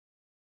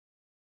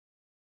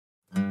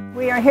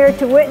We are here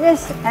to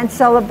witness and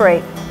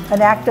celebrate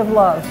an act of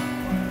love.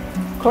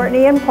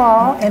 Courtney and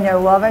Paul, in their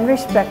love and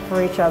respect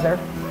for each other,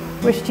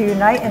 wish to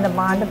unite in the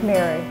bond of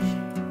marriage.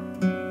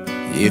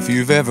 If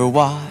you've ever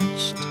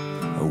watched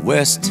a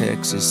West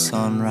Texas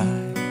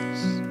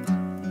sunrise,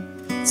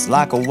 it's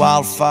like a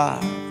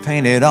wildfire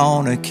painted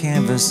on a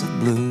canvas of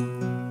blue.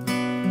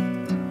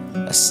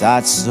 A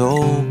sight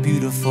so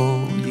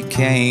beautiful you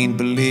can't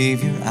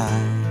believe your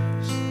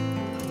eyes.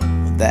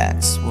 Well,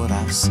 that's what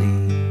I see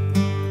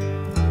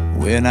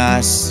when I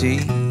see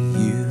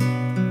you.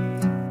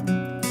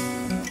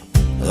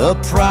 A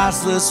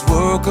priceless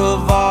work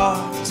of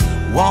art,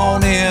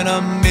 one in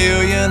a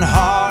million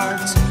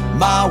hearts.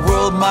 My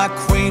world, my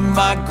queen,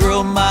 my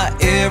girl, my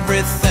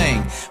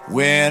everything.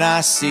 When I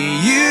see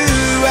you,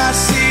 I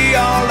see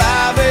all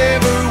I've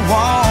ever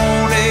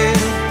wanted.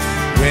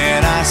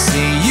 When I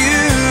see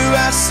you,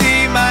 I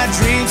see my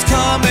dreams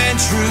coming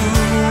true.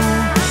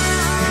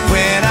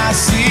 When I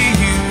see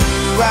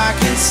you, I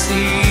can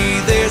see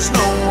there's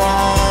no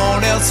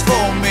one else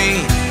for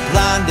me.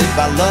 Blinded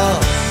by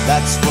love,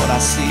 that's what I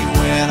see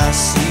when I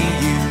see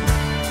you.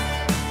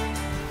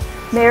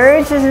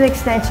 Marriage is an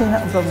extension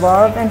of the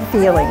love and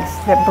feelings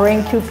that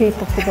bring two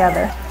people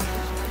together.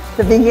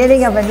 The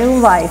beginning of a new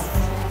life,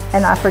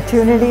 an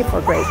opportunity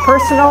for great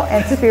personal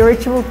and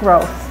spiritual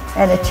growth,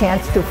 and a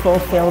chance to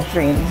fulfill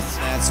dreams.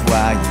 That's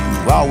why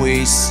you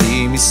always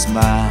see me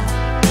smile,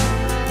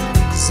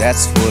 'cause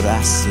that's what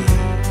I see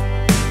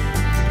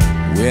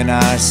when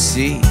I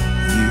see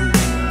you.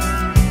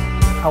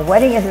 A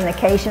wedding is an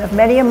occasion of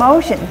many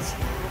emotions,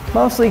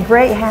 mostly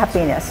great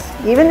happiness,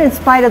 even in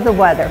spite of the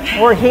weather.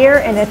 We're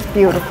here and it's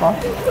beautiful.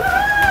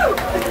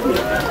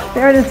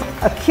 There is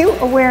acute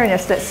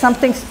awareness that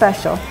something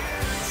special,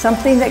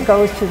 something that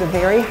goes to the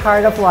very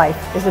heart of life,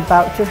 is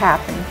about to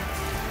happen.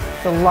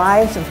 The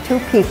lives of two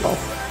people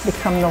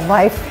become the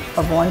life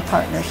of one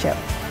partnership.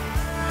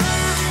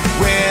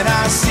 When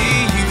I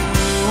see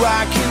you,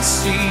 I can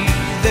see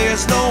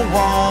there's no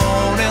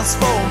one else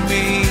for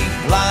me.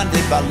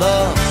 Blinded by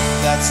love,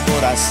 that's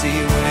what I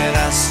see when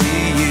I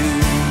see you.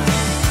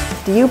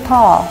 Do you,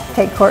 Paul,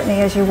 take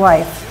Courtney as your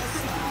wife?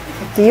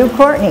 Do you,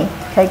 Courtney,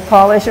 take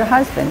Paul as your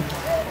husband?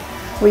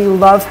 Will you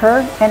love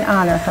her and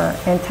honor her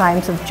in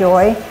times of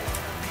joy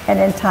and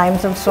in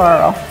times of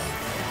sorrow?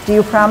 Do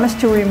you promise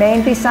to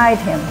remain beside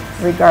him,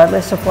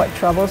 regardless of what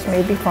troubles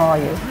may befall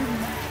you?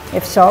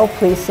 If so,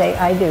 please say,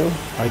 I do.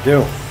 I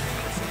do.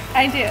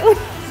 I do.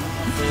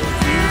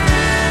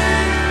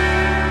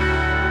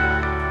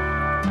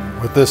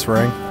 With this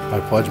ring, I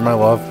pledge my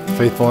love,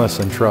 faithfulness,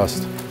 and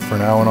trust, for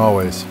now and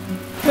always.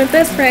 With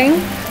this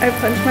ring, I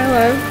pledge my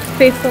love,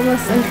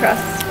 faithfulness, and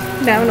trust,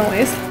 now and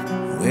always.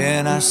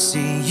 When I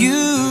see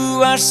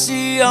you, I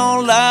see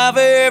all I've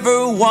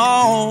ever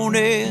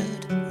wanted.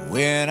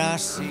 When I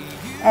see you.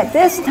 At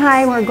this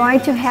time, we're going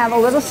to have a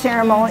little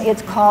ceremony.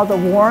 It's called the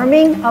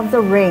warming of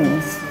the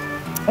rings.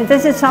 And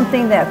this is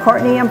something that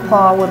Courtney and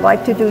Paul would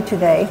like to do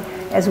today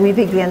as we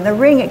begin the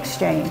ring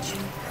exchange.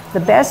 The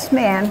best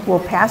man will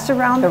pass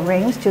around the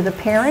rings to the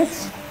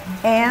parents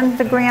and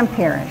the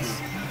grandparents.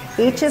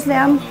 Each of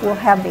them will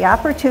have the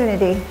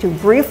opportunity to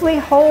briefly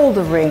hold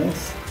the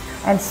rings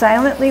and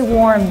silently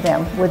warm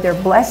them with their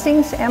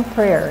blessings and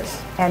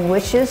prayers and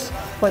wishes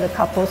for the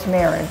couple's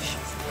marriage.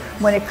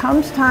 When it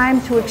comes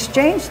time to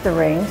exchange the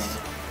rings,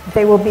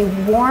 they will be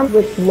warmed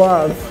with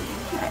love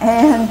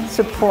and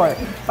support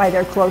by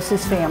their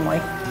closest family.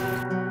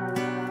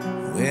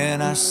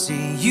 When I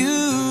see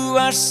you,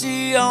 I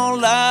see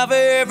all I've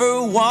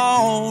ever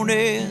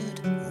wanted.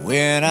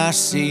 When I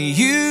see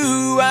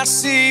you, I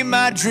see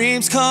my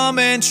dreams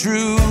coming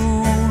true.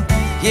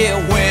 Yeah,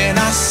 when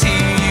I see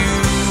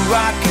you,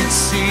 I can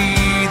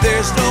see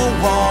there's no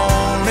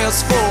one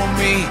else for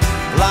me.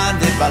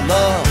 Blinded by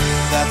love,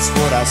 that's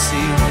what I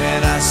see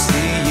when I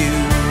see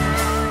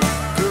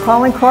you.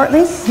 Paul and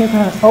Courtney, you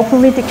have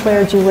openly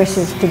declared your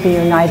wishes to be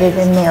united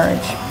in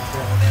marriage.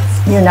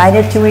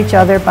 United to each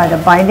other by the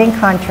binding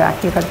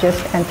contract you have just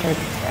entered.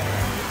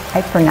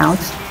 I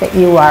pronounce that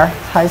you are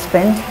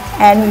husband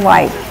and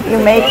wife. You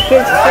may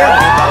kiss her.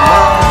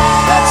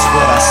 That's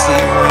what I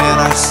see when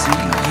I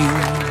see you.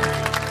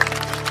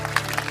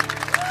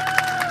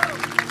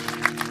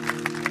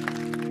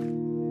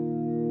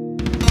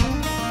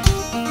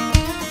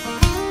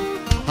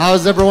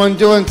 How's everyone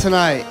doing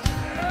tonight?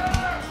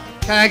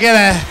 Can I get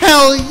a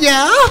hell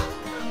yeah?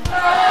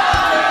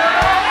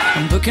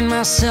 I'm booking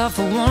myself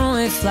a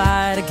one-way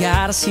flight. I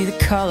gotta see the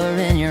color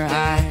in your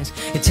eyes.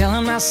 You're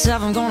telling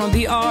myself I'm gonna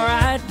be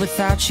alright.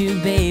 Without you,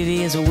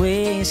 baby, is a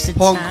waste of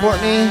Paul time. and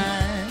Courtney,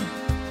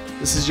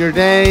 this is your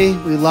day.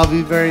 We love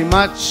you very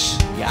much.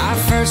 Yeah, our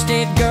first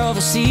date, girl,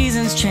 the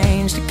seasons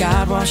changed.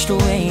 God washed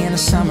away in the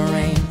summer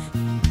rain.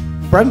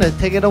 Brenda,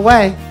 take it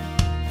away.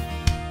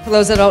 For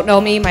those that don't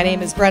know me, my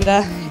name is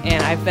Brenda,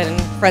 and I've been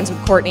friends with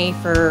Courtney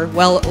for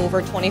well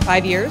over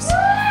 25 years.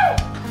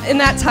 In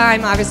that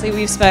time, obviously,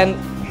 we've spent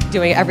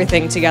doing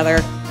everything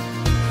together.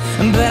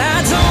 But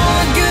I don't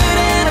want good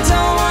and I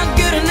don't want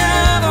good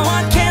enough. I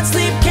want can't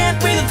sleep, can't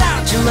breathe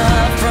without your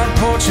love. Front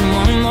porch and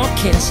one more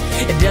kiss.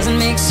 It doesn't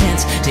make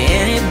sense to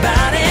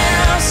anybody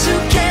else. Who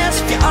cares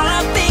if you're all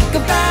I think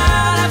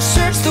about? I've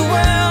searched the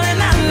world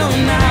and I know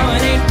now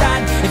it ain't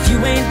right if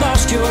you ain't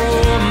lost your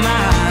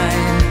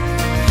mind.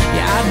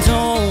 Yeah, I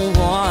don't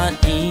want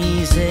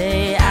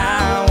easy,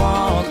 I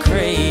want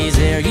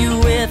crazy. Are you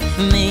with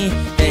me,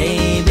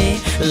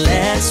 baby?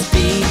 Let's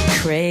be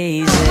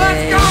crazy.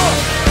 Let's go!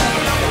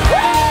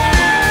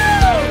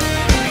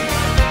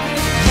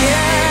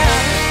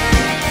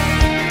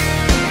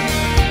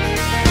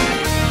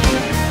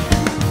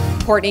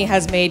 Courtney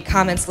has made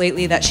comments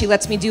lately that she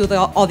lets me do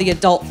all the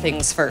adult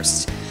things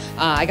first.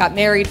 I got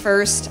married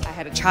first, I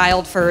had a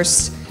child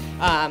first.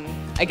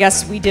 I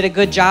guess we did a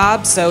good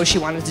job, so she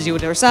wanted to do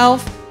it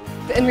herself.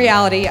 In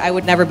reality, I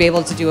would never be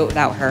able to do it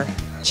without her.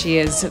 She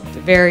is a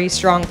very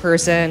strong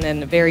person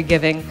and very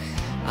giving.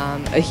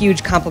 A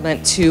huge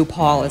compliment to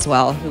Paul as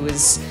well, who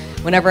is,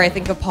 whenever I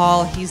think of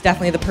Paul, he's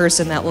definitely the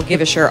person that will give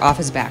a shirt off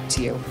his back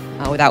to you,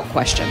 without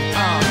question.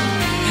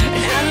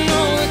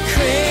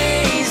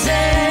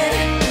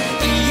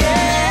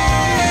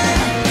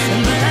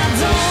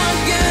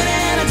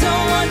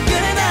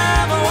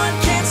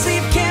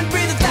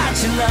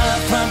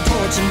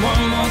 And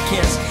one more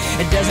kiss,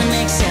 it doesn't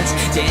make sense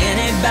to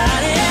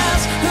anybody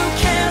else. Who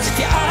cares if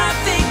you're all I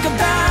think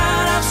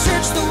about? I've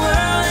searched the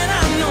world and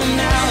I know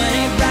now it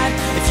ain't right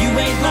if you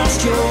ain't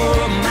lost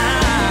your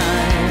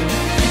mind.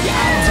 Yeah,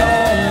 I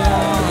don't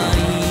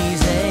want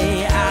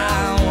easy,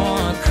 I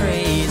want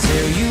crazy.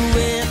 Are you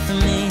with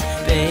me,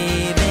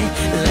 baby?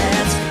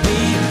 Let's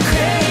be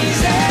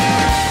crazy.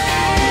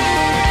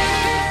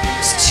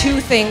 There's two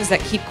things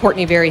that keep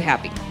Courtney very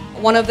happy.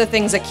 One of the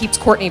things that keeps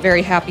Courtney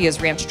very happy is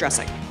ranch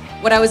dressing.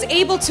 What I was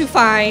able to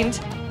find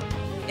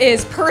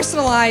is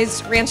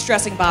personalized ranch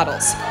dressing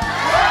bottles.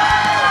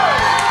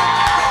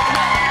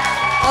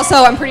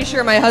 Also, I'm pretty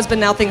sure my husband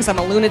now thinks I'm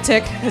a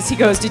lunatic because he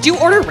goes, "Did you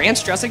order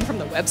ranch dressing from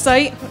the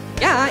website?"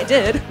 Yeah, I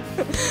did.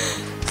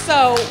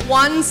 So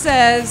one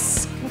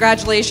says,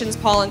 "Congratulations,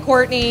 Paul and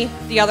Courtney."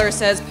 The other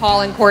says,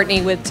 "Paul and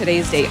Courtney with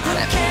today's date on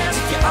it."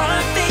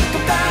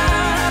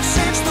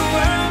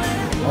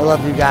 I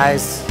love you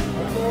guys.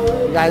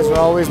 You guys were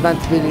always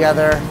meant to be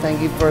together.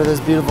 Thank you for this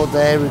beautiful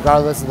day,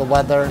 regardless of the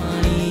weather.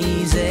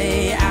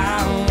 Easy,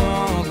 I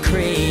want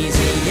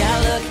crazy. Yeah,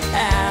 look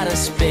at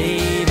us,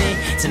 baby.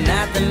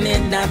 Tonight the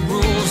midnight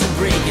rules are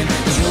breaking.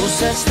 There's no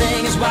such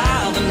thing as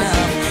wild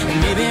enough, and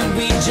maybe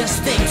we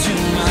just think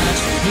too much.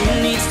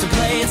 Who needs to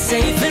play it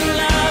safe in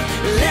love?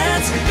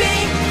 Let's be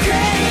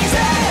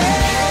crazy.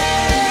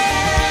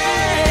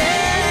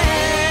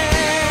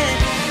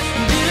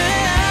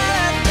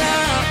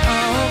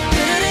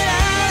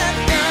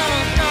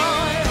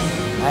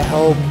 I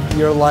hope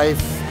your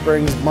life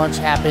brings much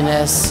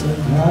happiness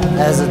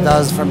as it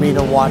does for me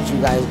to watch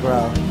you guys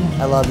grow.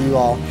 I love you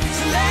all.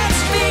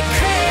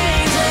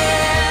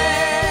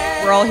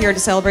 We're all here to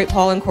celebrate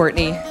Paul and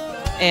Courtney.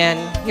 And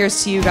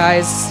here's to you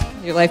guys.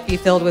 Your life be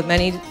filled with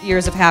many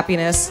years of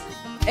happiness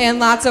and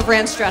lots of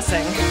ranch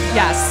dressing.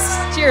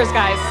 Yes. Cheers,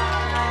 guys.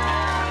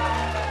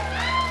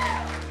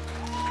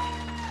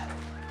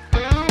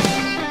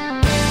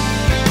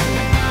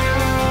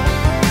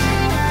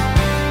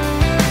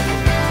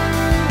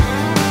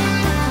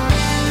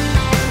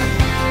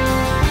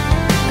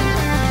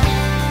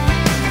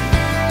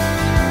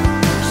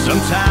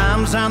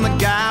 Sometimes I'm the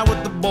guy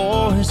with the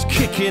boys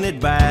kicking it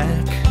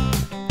back,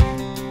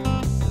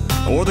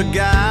 or the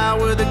guy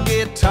with a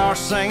guitar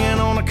singing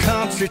on a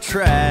country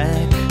track.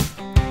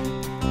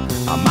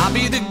 I might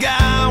be the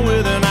guy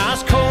with an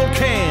ice cold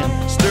can,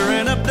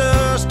 stirring up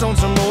dust on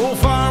some old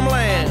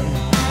farmland.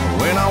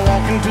 When I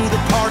walk into the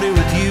party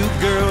with you,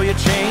 girl, you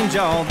change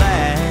all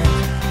that.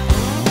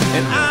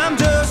 And I'm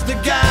just the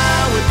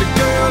guy with the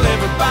girl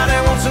everybody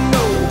wants to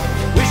know,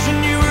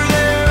 wishing you were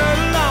there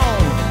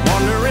alone,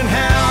 wondering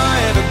how I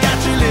ever got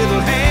your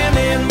little hand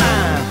in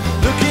mine,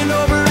 looking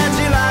over at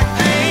you like,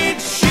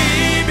 ain't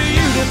she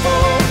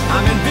beautiful?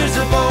 I'm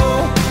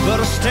invisible,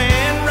 but I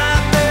stand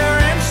right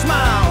there and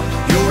smile.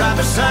 You're right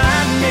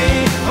beside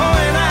me, oh,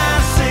 and I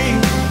see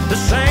the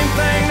same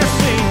thing they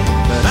see,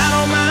 but I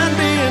don't mind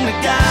being the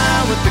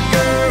guy with the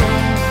girl.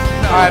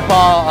 No. All right,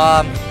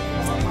 Paul,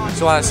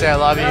 just want to say I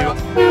love you.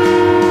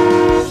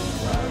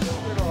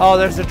 Oh,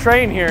 there's a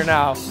train here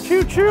now.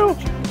 Choo-choo.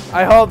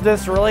 I hope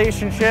this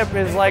relationship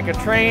is like a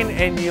train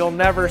and you'll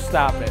never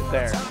stop it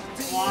there.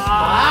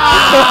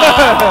 Wow!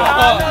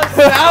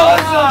 That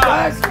was the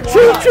best.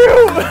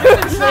 Choo-choo!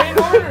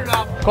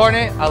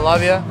 Courtney, I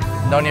love you.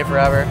 Known you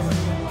forever.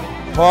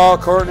 Paul,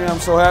 Courtney, I'm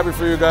so happy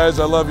for you guys.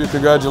 I love you.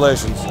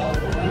 Congratulations.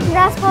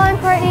 Congrats, Paul and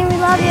Courtney. We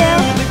love you.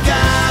 The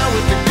guy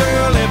with the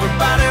girl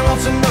everybody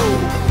wants to know,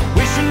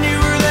 wishing you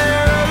were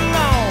there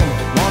alone,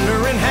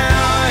 wondering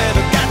how I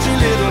ever got your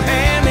little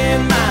hand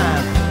in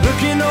mine,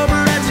 looking over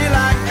at you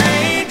like,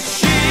 ain't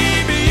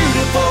she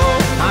beautiful?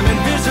 I'm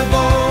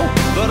invisible,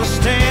 but I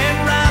stand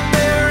right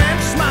there and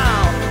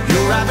smile.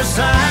 You're right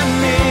beside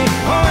me,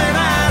 oh, and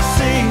I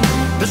see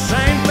the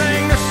same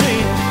thing they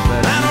see,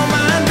 but I don't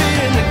mind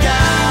being the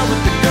guy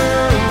with the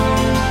girl,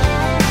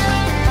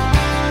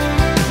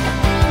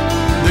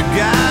 the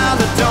guy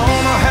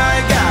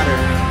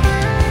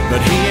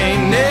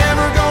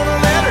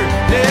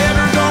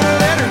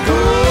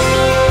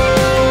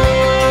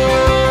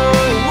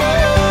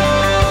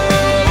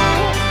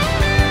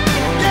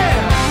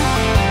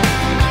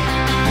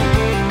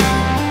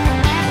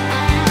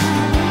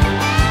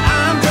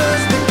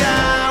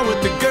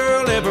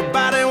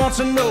wants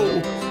to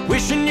know.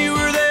 Wishing you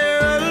were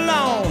there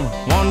alone,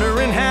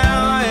 wondering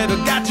how I ever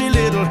got your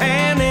little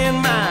hand in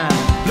mine.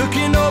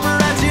 Looking over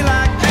at you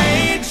like,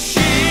 ain't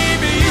she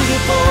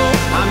beautiful?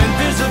 I'm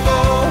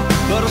invisible,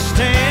 but I'll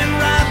stand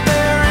right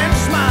there and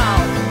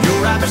smile.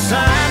 You're right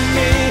beside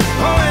me,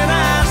 oh, and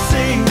I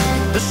see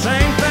the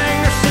same thing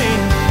you're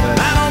seeing. But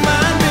I don't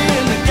mind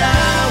being the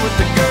guy with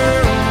the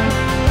girl.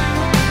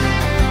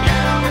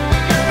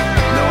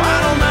 No, I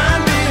don't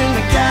mind being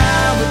the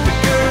guy with the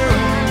girl.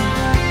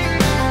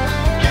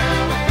 Yeah,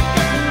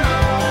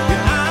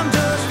 I'm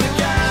just the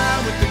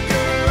guy with the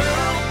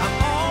girl. I'm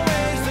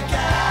always the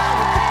guy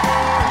with the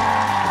girl.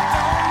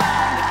 Don't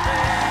mind it,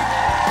 baby.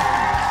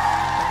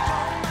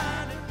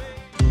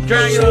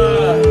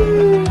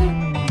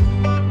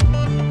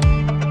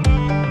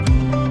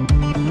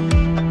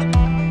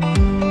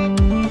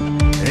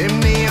 Them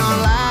neon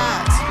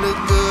lights look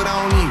good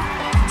on you,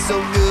 so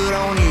good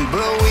on you,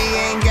 but we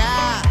ain't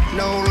got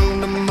no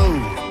room to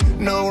move,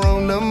 no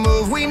room to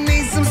move. We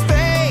need some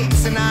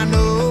space, and I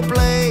know a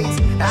place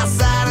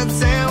outside of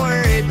town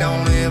where it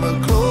don't ever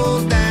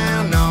close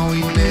down. No,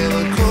 we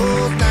never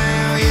close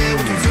down. Yeah,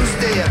 we can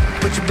two-step,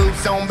 put your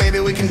boots on, baby,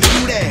 we can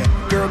do that.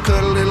 Girl,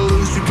 cut a little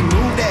loose, you can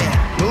move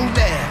that, move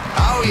that.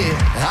 Oh yeah,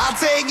 I'll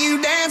take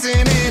you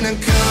dancing in the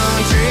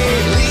country,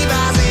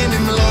 Levi's in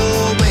them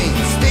low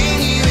beams, spin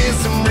you in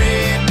some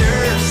red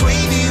dirt,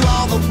 sweep you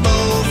off of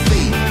both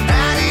feet,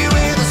 out here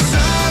where the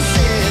sun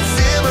sets,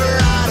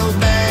 Silverado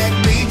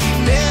backbeat. You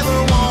never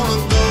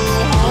wanna go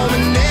home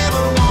and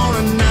never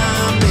wanna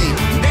not be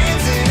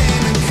dancing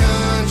in the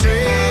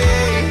country,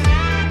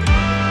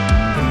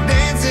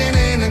 dancing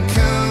in the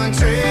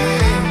country.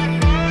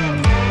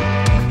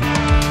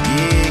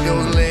 Yeah, it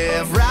goes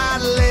left, right,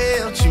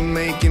 left, you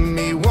making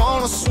me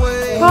wanna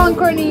sway. Paul and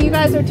Courtney, you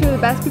guys are two of the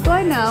best people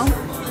I know,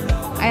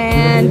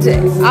 and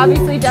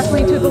obviously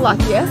definitely two of the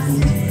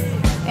luckiest.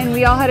 And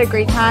we all had a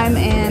great time,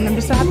 and I'm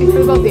just so happy for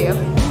the both of you.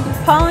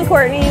 Paul and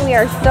Courtney, we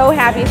are so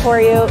happy for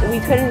you. We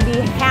couldn't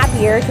be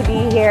happier to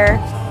be here.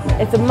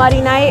 It's a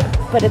muddy night,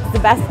 but it's the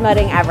best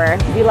mudding ever.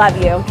 We love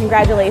you.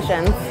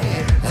 Congratulations.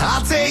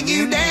 I'll take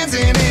you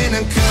dancing in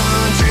the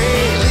country,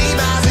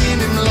 Levi's in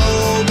them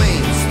low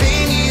beams,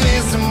 spin you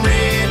in some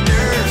red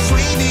dirt,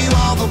 sweep you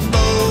off of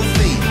both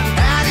feet,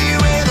 out here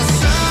where the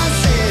sun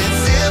sets,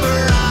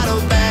 Silverado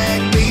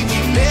backbeat.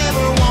 You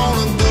never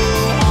wanna go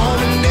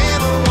home and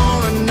never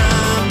wanna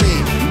not be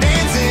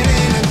dancing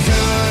in the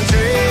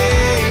country.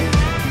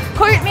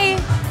 Courtney,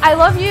 I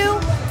love you.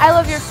 I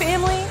love your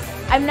family.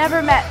 I've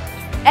never met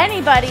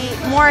anybody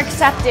more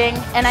accepting,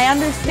 and I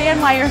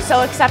understand why you're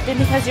so accepting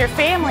because your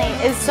family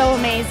is so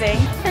amazing.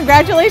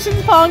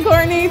 Congratulations, Paul and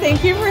Courtney.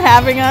 Thank you for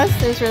having us.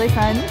 It was really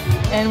fun,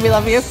 and we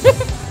love you.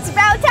 It's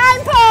about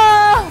time,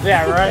 Paul!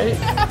 Yeah, right?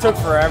 Took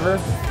forever.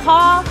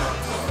 Paul,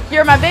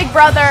 you're my big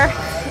brother,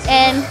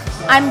 and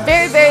I'm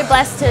very, very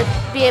blessed to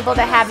be able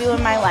to have you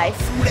in my life.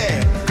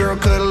 Girl,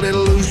 cut a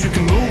little loose, you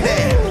can move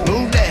that,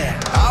 move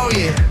that. Oh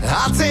yeah,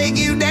 I'll take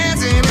you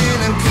dancing in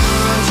the